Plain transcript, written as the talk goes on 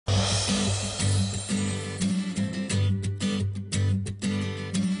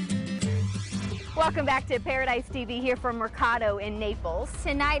Welcome back to Paradise TV here from Mercado in Naples.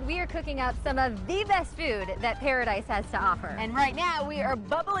 Tonight we are cooking up some of the best food that Paradise has to offer. And right now we are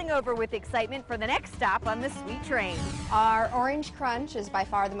bubbling over with excitement for the next stop on the sweet train. Our Orange Crunch is by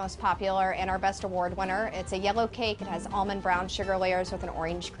far the most popular and our best award winner. It's a yellow cake. It has almond brown sugar layers with an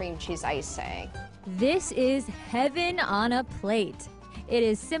orange cream cheese icing. This is heaven on a plate. It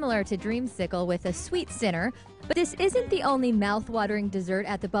is similar to Dreamsicle with a sweet center, but this isn't the only mouth-watering dessert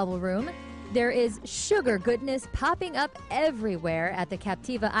at the Bubble Room. There is sugar goodness popping up everywhere at the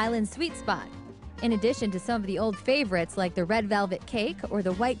Captiva Island Sweet Spot. In addition to some of the old favorites like the red velvet cake or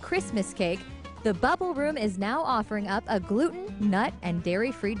the white Christmas cake, the Bubble Room is now offering up a gluten, nut, and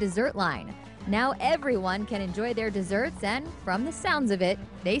dairy-free dessert line. Now everyone can enjoy their desserts, and from the sounds of it,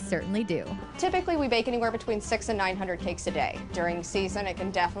 they certainly do. Typically, we bake anywhere between 600 and 900 cakes a day. During season, it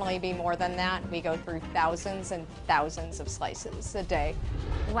can definitely be more than that. We go through thousands and thousands of slices a day.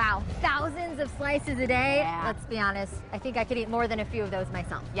 Wow, thousands of slices a day? Yeah. Let's be honest, I think I could eat more than a few of those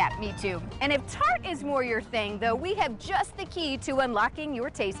myself. Yeah, me too. And if tart is more your thing, though, we have just the key to unlocking your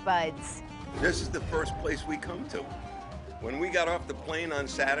taste buds. This is the first place we come to. When we got off the plane on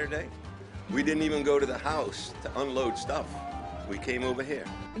Saturday, we didn't even go to the house to unload stuff. We came over here.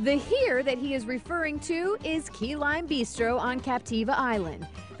 The here that he is referring to is Key Lime Bistro on Captiva Island.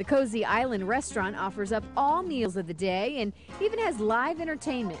 The Cozy Island restaurant offers up all meals of the day and even has live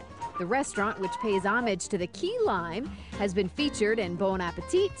entertainment. The restaurant, which pays homage to the Key Lime, has been featured in Bon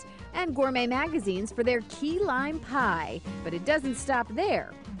Appetit and Gourmet magazines for their Key Lime pie. But it doesn't stop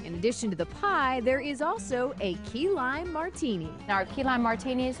there. In addition to the pie, there is also a key lime martini. Our key lime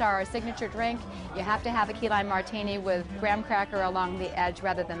martinis are our signature drink. You have to have a key lime martini with graham cracker along the edge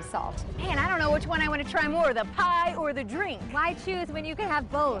rather than salt. Man, I don't know which one I want to try more, the pie or the drink. Why choose when you can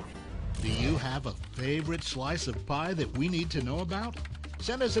have both? Do you have a favorite slice of pie that we need to know about?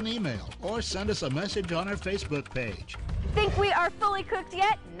 Send us an email or send us a message on our Facebook page. Think we are fully cooked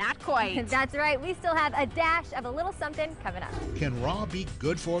yet? Not quite. That's right, we still have a dash of a little something coming up. Can raw be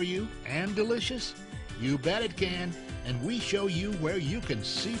good for you and delicious? You bet it can, and we show you where you can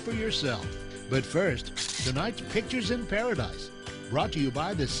see for yourself. But first, tonight's Pictures in Paradise, brought to you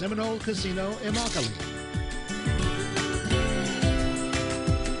by the Seminole Casino Immokalee.